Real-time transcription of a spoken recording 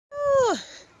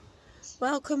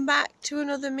Welcome back to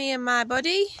another Me and My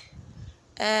Body.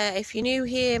 If you're new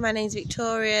here, my name's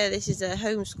Victoria. This is a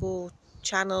homeschool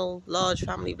channel, large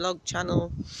family vlog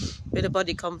channel, bit of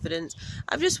body confidence.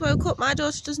 I've just woke up, my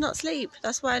daughter does not sleep,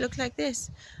 that's why I look like this.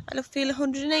 I feel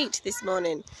 108 this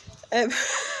morning.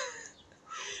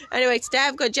 Anyway, today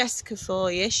I've got Jessica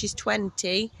for you. She's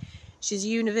 20, she's a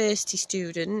university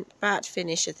student, about to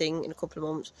finish I think in a couple of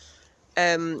months.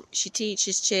 She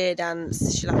teaches cheer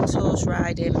dance, she likes horse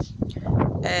riding.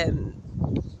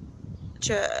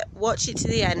 Watch it to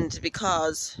the end,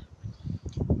 because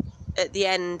at the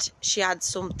end she had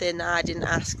something that I didn't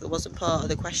ask that wasn't part of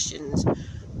the questions,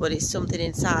 but it's something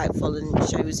insightful and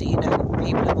shows that, you know,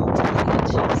 people are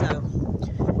motivated. So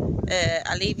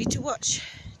I'll leave you to watch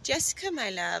Jessica,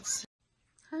 my loves.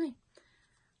 Hi,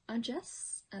 I'm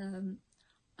Jess. I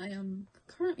am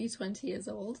currently 20 years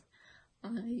old.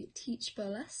 I teach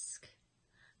burlesque,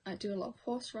 I do a lot of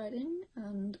horse riding,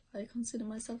 and I consider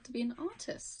myself to be an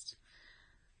artist.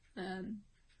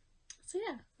 So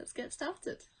yeah, let's get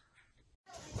started.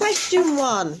 Question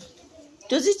 1.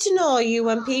 Does it annoy you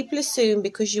when people assume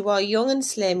because you are young and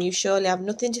slim you surely have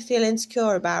nothing to feel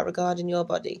insecure about regarding your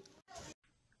body?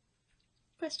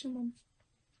 Question 1.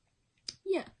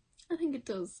 Yeah, I think it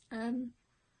does.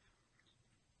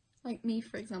 Like me,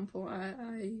 for example,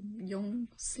 I'm young,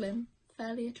 slim,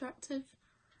 fairly attractive,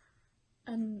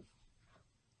 and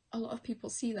a lot of people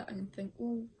see that and think,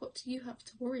 well, what do you have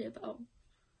to worry about?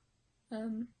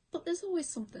 But there's always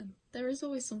something. There is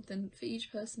always something for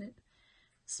each person.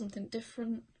 It's something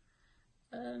different.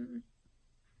 But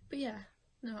yeah,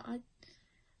 no,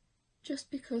 just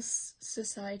because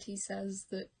society says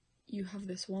that you have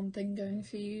this one thing going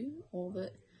for you, or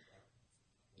that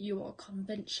you are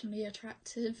conventionally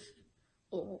attractive,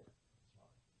 or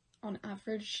on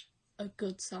average a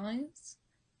good size,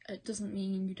 it doesn't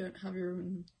mean you don't have your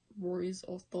own worries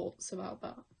or thoughts about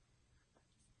that.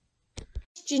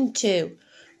 Question 2.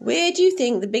 Where do you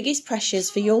think the biggest pressures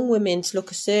for young women to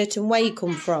look a certain way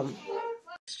come from?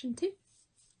 Question 2.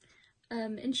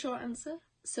 In short answer,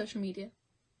 social media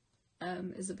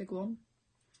is a big one.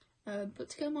 But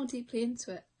to go more deeply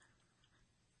into it,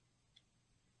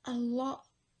 a lot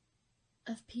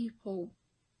of people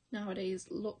nowadays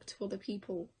look to other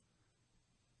people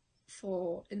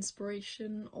for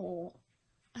inspiration, or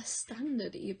a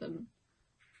standard even,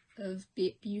 of be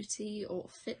it beauty or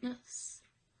fitness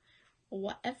or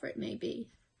whatever it may be,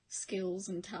 skills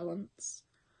and talents.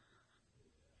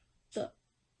 But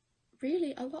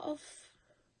really a lot of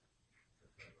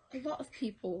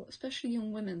people, especially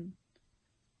young women,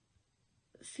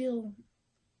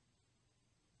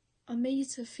 are made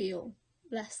to feel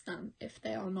less than if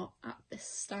they are not at this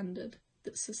standard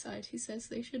that society says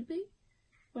they should be,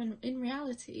 when in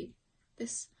reality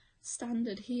this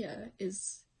standard here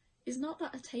is not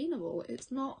that attainable, it's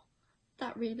not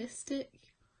that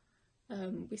realistic.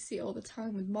 We see it all the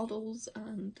time with models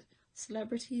and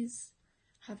celebrities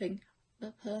having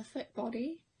the perfect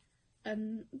body,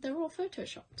 and they're all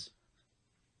photoshopped.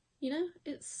 You know,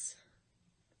 it's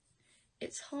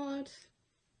hard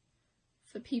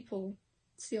for people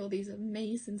to see all these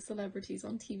amazing celebrities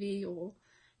on TV or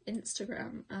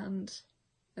Instagram and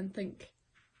think,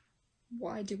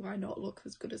 why do I not look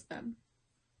as good as them?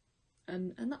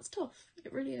 And that's tough,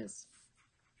 it really is.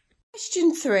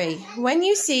 Question 3. When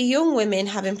you see young women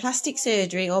having plastic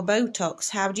surgery or Botox,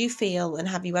 how do you feel, and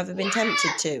have you ever been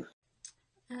tempted to?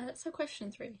 So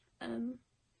question 3. I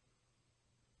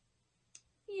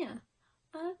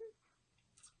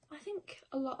think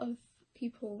a lot of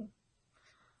people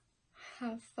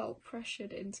have felt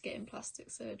pressured into getting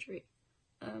plastic surgery,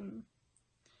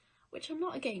 which I'm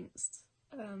not against.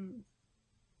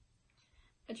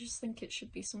 I just think it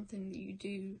should be something that you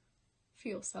do for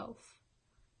yourself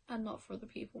and not for other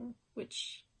people,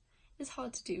 which is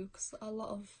hard to do because a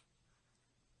lot of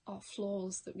our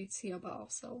flaws that we see about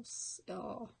ourselves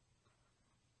are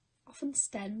often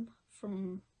stem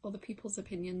from other people's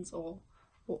opinions or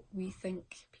what we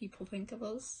think people think of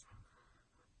us.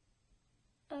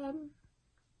 But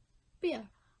yeah,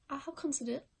 I have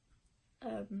considered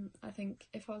it. I think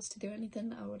if I was to do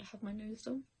anything, I would have my nose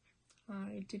done.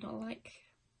 I do not like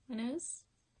my nose.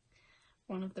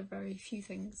 One of the very few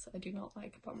things I do not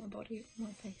like about my body,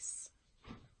 my face.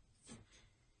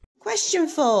 Question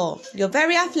 4. You're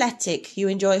very athletic. You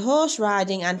enjoy horse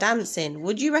riding and dancing.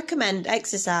 Would you recommend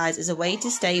exercise as a way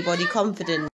to stay body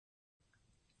confident?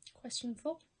 Question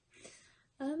 4.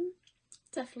 I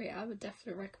would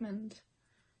definitely recommend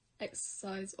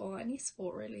exercise, or any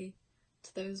sport really,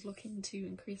 to those looking to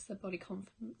increase their body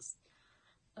confidence.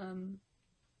 For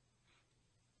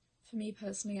me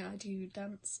personally, I do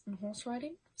dance and horse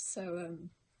riding, so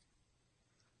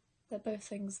they're both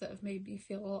things that have made me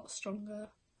feel a lot stronger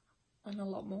and a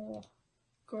lot more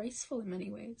graceful in many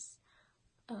ways.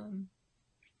 And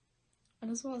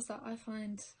as well as that, I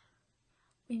find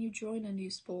when you join a new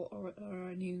sport or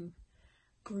a new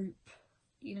group,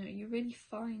 you know, you really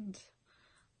find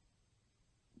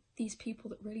these people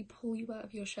that really pull you out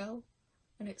of your shell,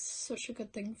 and it's such a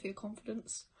good thing for your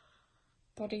confidence,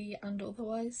 body and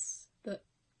otherwise, that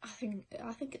I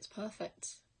think it's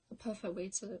perfect. A perfect way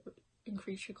to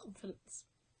increase your confidence.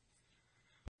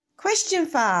 Question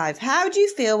 5. How do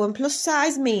you feel when plus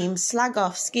size memes slag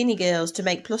off skinny girls to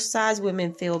make plus size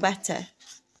women feel better?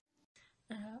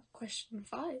 Question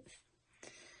 5.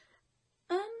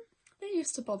 They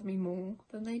used to bother me more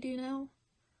than they do now.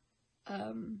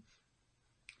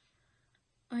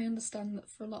 I understand that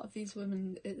for a lot of these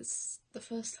women, it's the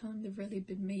first time they've really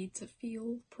been made to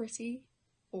feel pretty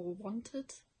or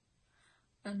wanted.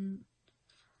 And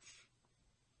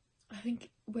I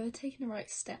think we're taking the right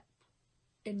step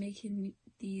in making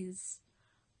these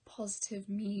positive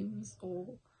memes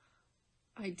or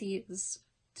ideas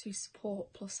to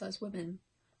support plus size women,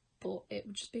 but it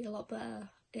would just be a lot better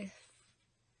if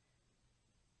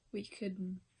we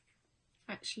could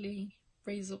actually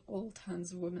raise up all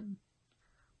kinds of women,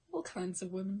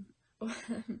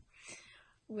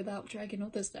 without dragging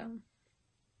others down.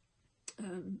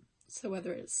 So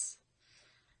whether it's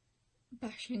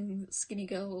bashing skinny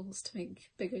girls to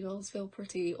make bigger girls feel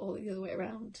pretty or the other way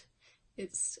around,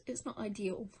 it's not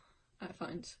ideal, I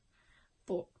find,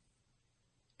 but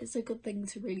it's a good thing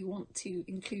to really want to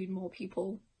include more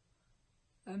people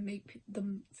and make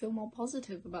them feel more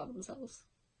positive about themselves.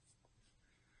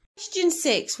 Question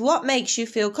 6. What makes you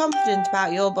feel confident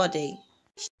about your body?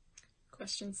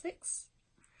 Question 6.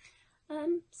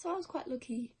 So I was quite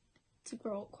lucky to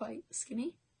grow up quite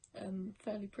skinny,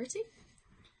 fairly pretty.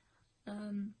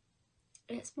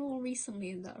 It's more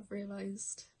recently that I've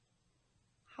realised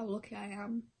how lucky I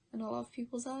am in a lot of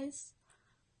people's eyes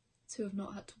to have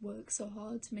not had to work so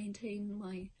hard to maintain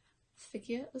my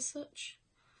figure as such.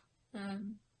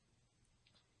 I've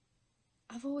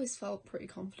always felt pretty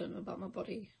confident about my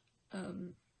body,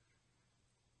 and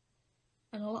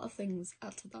a lot of things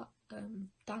add to that.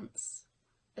 Dance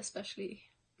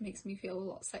especially makes me feel a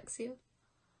lot sexier.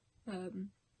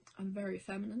 I'm very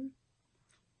feminine,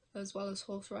 as well as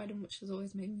horse riding, which has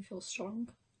always made me feel strong,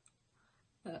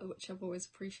 which I've always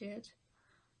appreciated.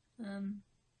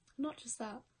 Not just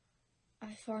that,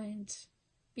 I find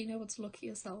being able to look at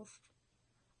yourself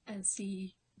and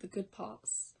see the good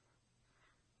parts.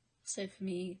 So for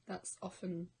me, that's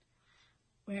often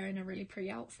wearing a really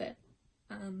pretty outfit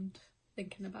and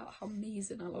thinking about how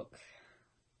amazing I look.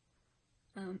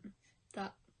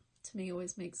 That to me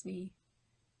always makes me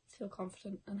feel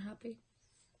confident and happy.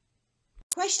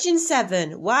 Question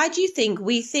 7. Why do you think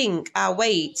we think our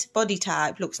weight, body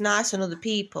type looks nice on other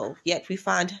people, yet we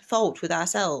find fault with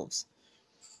ourselves?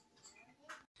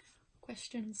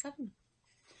 Question 7.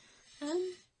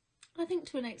 I think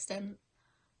to an extent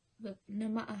that no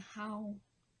matter how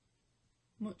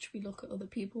much we look at other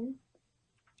people,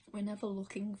 we're never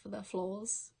looking for their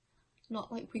flaws,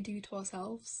 not like we do to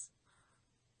ourselves.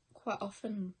 Quite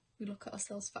often we look at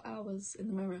ourselves for hours in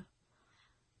the mirror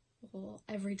or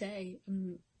every day,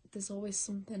 and there's always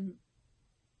something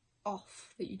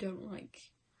off that you don't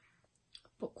like.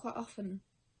 But quite often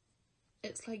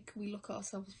it's like we look at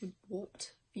ourselves with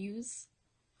warped views.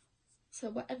 So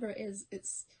whatever it is,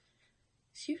 it's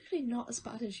usually not as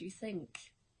bad as you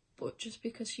think, but just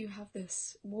because you have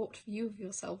this warped view of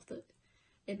yourself, that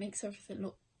it makes everything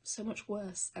look so much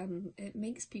worse, and it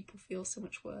makes people feel so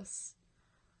much worse,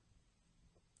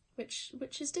 which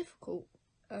is difficult.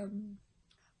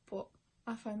 But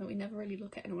I find that we never really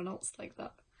look at anyone else like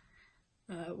that.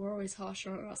 We're always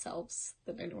harsher on ourselves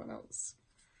than anyone else.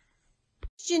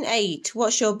 Question 8.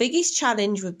 What's your biggest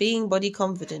challenge with being body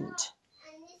confident?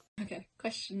 Okay,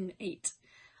 question 8.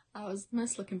 I was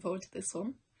most looking forward to this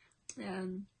one.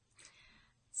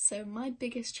 So my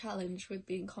biggest challenge with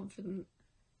being confident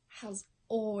has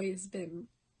always been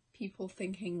people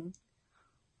thinking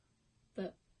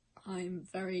that I'm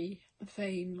very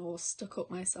vain or stuck up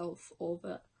myself, or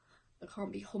that I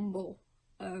can't be humble.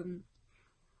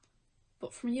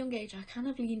 But from a young age I kind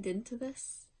of leaned into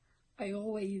this. I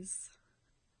always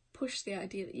pushed the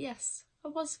idea that yes, I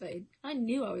was vain. I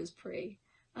knew I was pretty,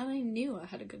 and I knew I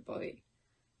had a good body,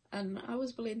 and I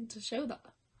was willing to show that.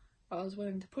 I was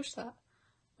willing to push that.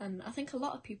 And I think a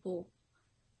lot of people,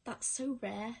 that's so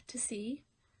rare to see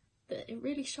that it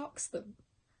really shocks them.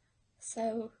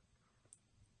 So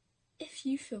if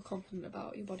you feel confident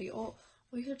about your body, or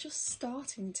you're just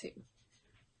starting to,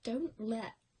 don't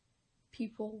let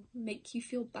people make you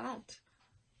feel bad.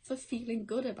 for feeling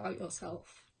good about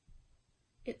yourself.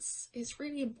 It's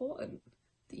really important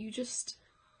that you just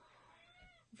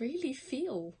really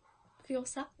feel for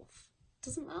yourself.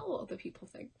 Doesn't matter what other people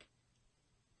think.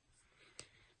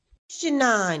 Question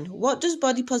 9. What does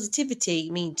body positivity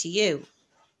mean to you?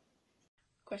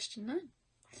 Question 9.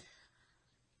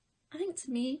 I think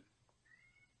to me,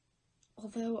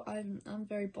 although I'm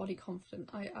very body confident,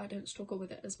 I don't struggle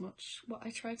with it as much. What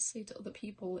I try to say to other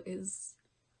people is,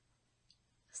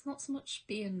 it's not so much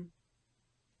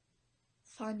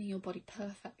finding your body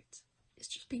perfect. It's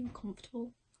just being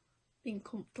comfortable in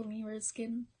your own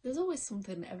skin. There's always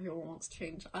something everyone wants to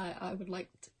change. I would like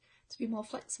to be more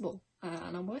flexible,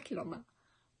 and I'm working on that.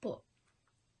 But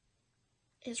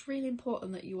it's really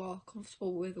important that you are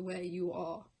comfortable with where you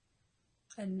are,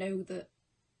 and know that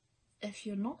if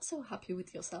you're not so happy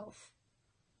with yourself,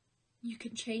 you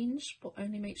can change, but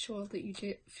only make sure that you do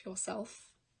it for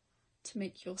yourself, to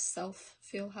make yourself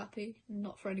feel happy,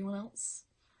 not for anyone else.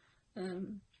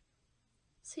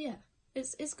 So yeah,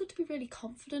 it's good to be really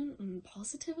confident and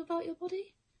positive about your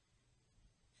body,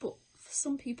 but for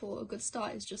some people a good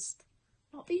start is just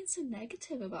not being so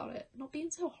negative about it, not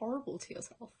being so horrible to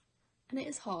yourself, and it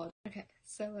is hard. Okay,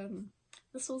 so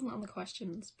this wasn't on the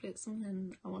questions, but it's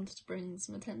something I wanted to bring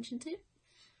some attention to.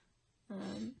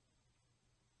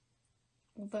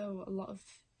 Although a lot of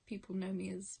people know me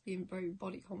as being very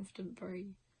body confident,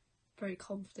 very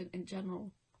confident in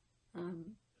general,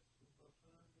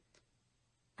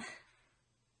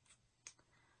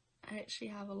 I actually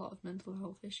have a lot of mental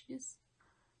health issues.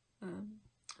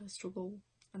 I struggle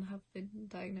and have been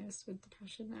diagnosed with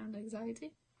depression and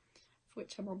anxiety, for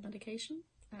which I'm on medication,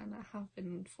 and I have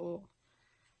been for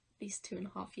at least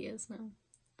 2.5 years now.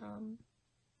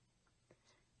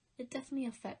 It definitely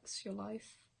affects your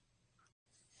life.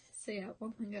 So yeah,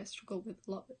 one thing I struggle with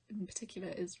a lot in particular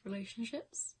is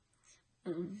relationships.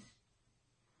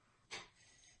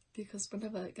 Because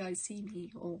whenever guys see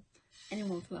me, or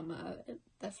anyone for that matter,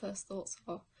 their first thoughts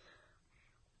are,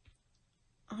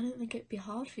 I don't think it'd be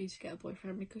hard for you to get a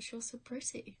boyfriend because you're so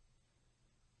pretty,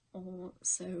 or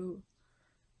so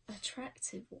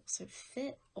attractive, or so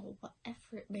fit, or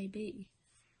whatever it may be.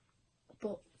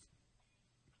 But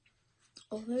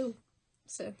although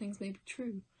certain things may be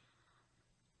true,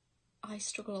 I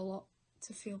struggle a lot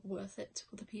to feel worth it to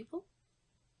other people.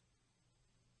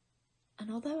 And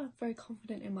although I'm very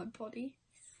confident in my body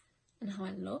and how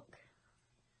I look,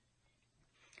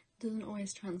 it doesn't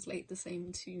always translate the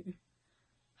same to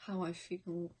how I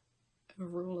feel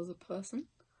overall as a person.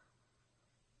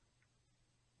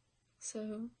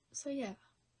 So yeah.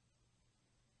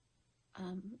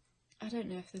 I don't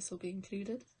know if this will be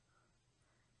included,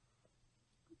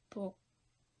 but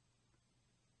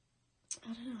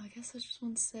I don't know, I guess I just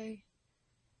want to say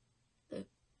that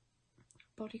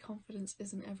body confidence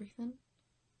isn't everything.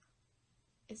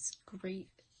 It's great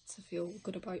to feel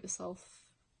good about yourself,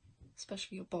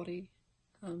 especially your body,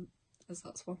 as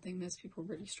that's one thing most people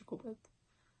really struggle with.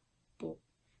 But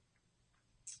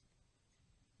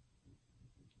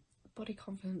body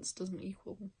confidence doesn't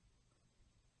equal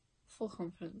full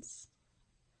confidence,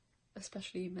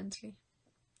 especially mentally.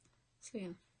 So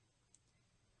yeah.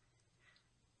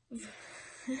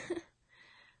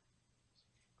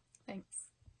 Thanks.